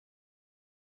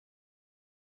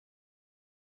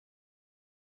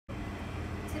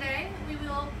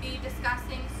will be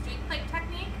discussing streak plate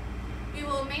technique. We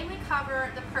will mainly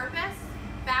cover the purpose,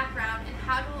 background, and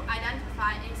how to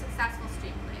identify a successful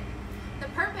streak plate. The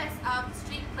purpose of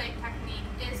streak plate technique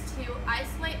is to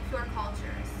isolate pure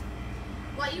cultures.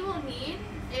 What you will need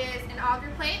is an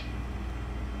auger plate,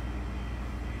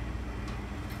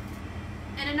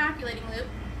 an inoculating loop,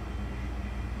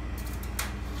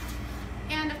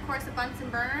 and of course a Bunsen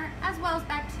burner, as well as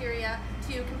bacteria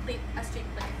to complete a streak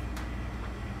plate.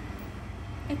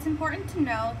 It's important to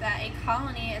know that a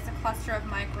colony is a cluster of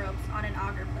microbes on an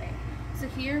auger plate. So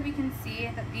here we can see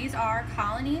that these are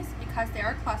colonies because they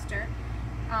are a cluster,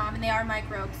 and they are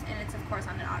microbes, and it's of course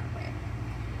on an auger plate.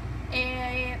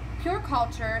 A pure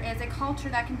culture is a culture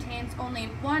that contains only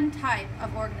one type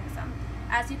of organism.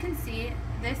 As you can see,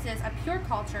 this is a pure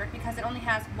culture because it only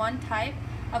has one type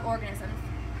of organisms.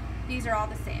 These are all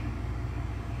the same.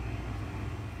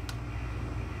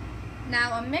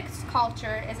 Now, a mixed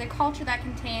culture is a culture that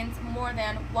contains more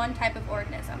than one type of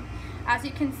organism. As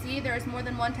you can see, there is more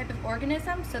than one type of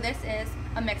organism, so this is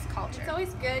a mixed culture. It's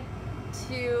always good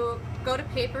to go to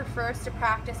paper first to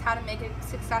practice how to make a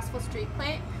successful streak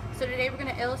plate. So today we're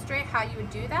going to illustrate how you would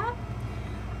do that.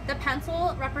 The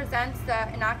pencil represents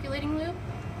the inoculating loop.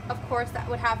 Of course, that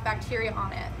would have bacteria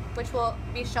on it, which will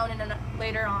be shown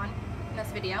later on in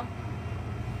this video.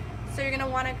 So you're going to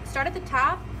want to start at the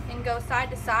top and go side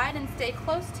to side and stay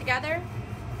close together.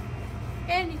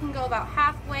 And you can go about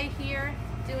halfway here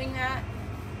doing that,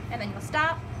 and then you'll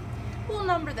stop. We'll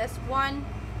number this 1.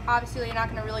 Obviously you're not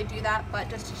going to really do that, but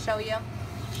just to show you.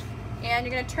 And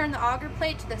you're going to turn the auger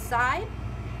plate to the side,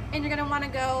 and you're going to want to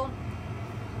go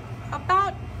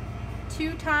about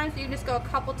 2 times. You can just go a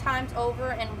couple times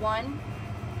over and 1,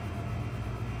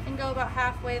 and go about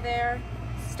halfway there.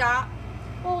 Stop.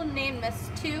 We'll name this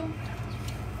 2.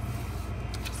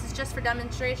 This is just for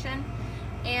demonstration.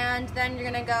 And then you're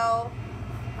going to go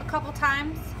a couple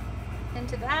times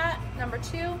into that, number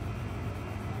 2,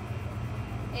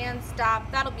 and stop.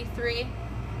 That'll be 3.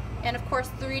 And of course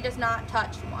 3 does not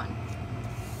touch 1.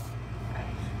 Okay.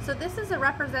 So this is a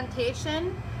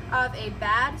representation of a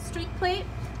bad streak plate.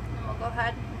 And we'll go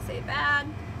ahead and say bad.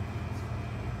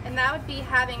 And that would be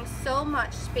having so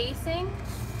much spacing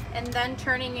and then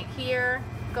turning it here,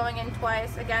 going in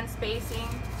twice, again spacing.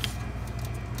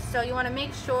 So you want to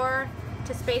make sure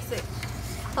to space it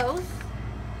close,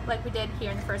 like we did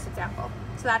here in the first example.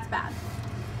 So that's bad.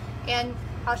 And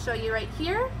I'll show you right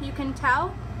here. You can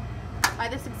tell by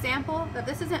this example that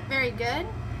this isn't very good.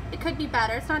 It could be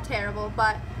better. It's not terrible,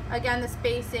 but again, the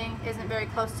spacing isn't very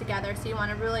close together, so you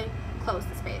want to really close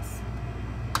the space.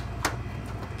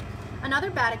 Another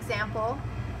bad example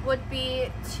would be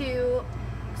to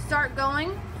start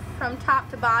going from top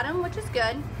to bottom, which is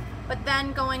good, but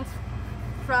then going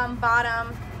from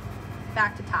bottom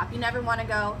back to top. You never want to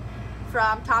go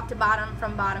from top to bottom,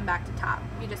 from bottom back to top.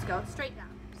 You just go straight down.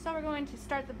 So we're going to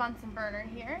start the Bunsen burner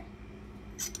here.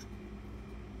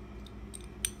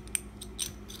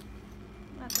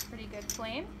 That's a pretty good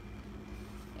flame.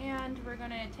 And we're going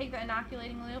to take the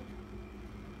inoculating loop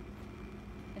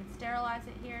and sterilize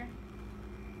it here.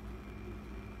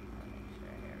 Make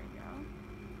sure, here we go.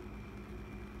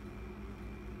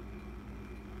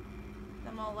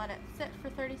 Then we'll let it sit for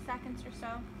 30 seconds or so.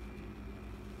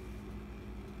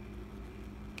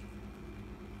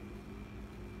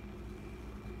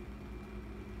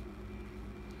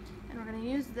 And we're going to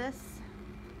use this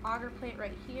auger plate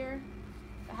right here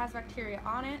that has bacteria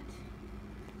on it.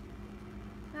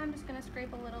 And I'm just going to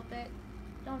scrape a little bit.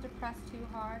 Don't have to press too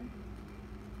hard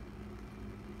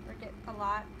or get a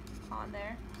lot on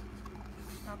there.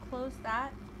 I'll close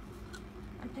that.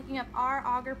 I'm picking up our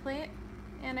auger plate,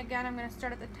 and again I'm going to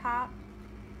start at the top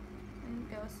and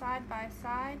go side by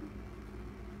side.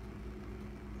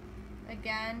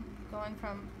 Again, going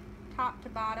from top to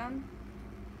bottom.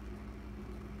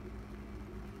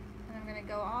 And I'm going to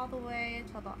go all the way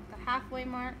to about the halfway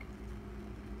mark.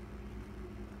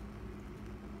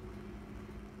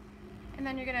 And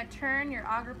then you're going to turn your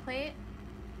auger plate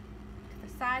to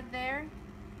the side there,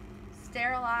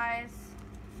 sterilize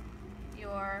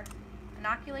your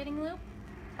inoculating loop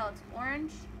until it's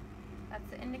orange. That's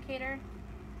the indicator.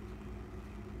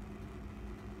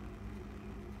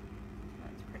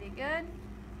 That's pretty good.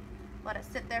 Let it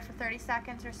sit there for 30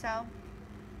 seconds or so.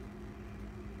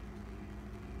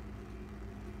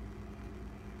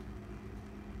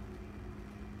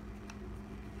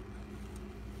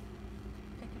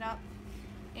 Pick it up,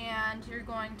 and you're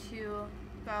going to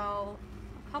go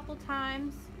a couple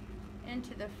times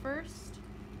into the first.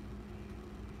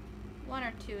 1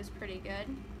 or 2 is pretty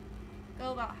good.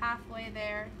 Go about halfway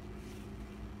there,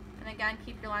 and again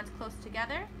keep your lines close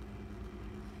together.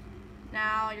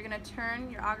 Now you're going to turn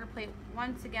your auger plate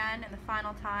once again and the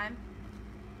final time.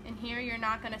 And here you're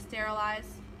not going to sterilize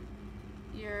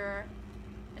your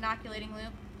inoculating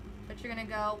loop, but you're going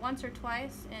to go once or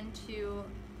twice into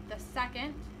the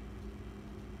second,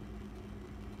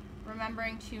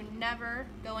 remembering to never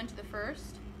go into the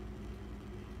first.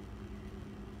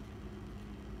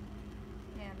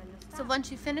 And then just so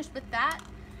once you finish with that,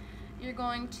 you're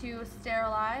going to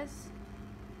sterilize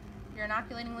your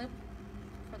inoculating loop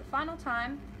for the final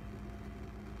time.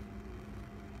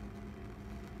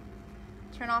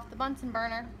 Turn off the Bunsen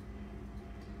burner,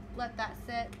 let that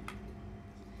sit.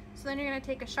 So then you're going to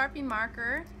take a Sharpie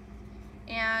marker,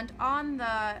 and on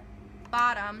the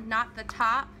bottom, not the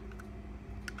top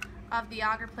of the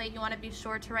auger plate, you want to be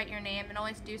sure to write your name, and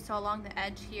always do so along the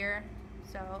edge here.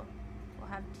 So we'll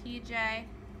have TJ,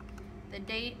 the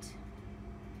date,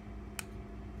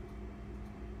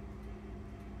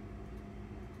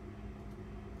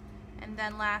 and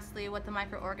then lastly what the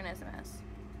microorganism is.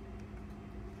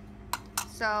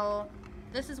 So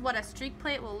this is what a streak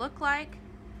plate will look like.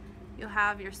 You'll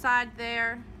have your side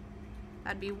there,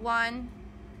 that'd be 1,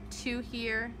 2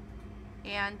 here,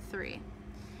 and 3.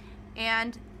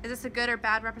 And is this a good or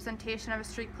bad representation of a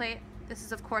streak plate? This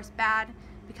is of course bad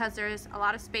because there is a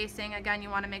lot of spacing. Again, you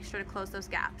want to make sure to close those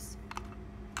gaps.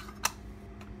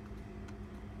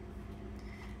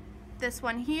 This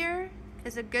one here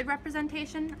is a good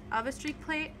representation of a streak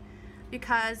plate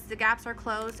because the gaps are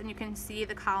closed and you can see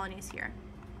the colonies here.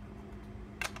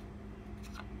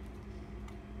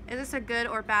 Is this a good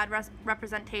or bad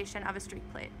representation of a streak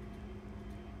plate?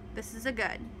 This is a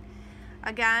good.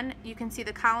 Again, you can see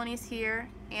the colonies here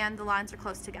and the lines are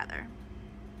close together.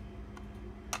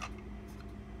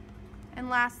 And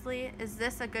lastly, is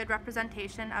this a good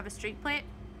representation of a streak plate?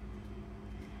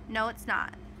 No, it's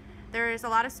not. There is a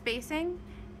lot of spacing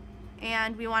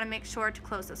and we want to make sure to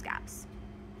close those gaps.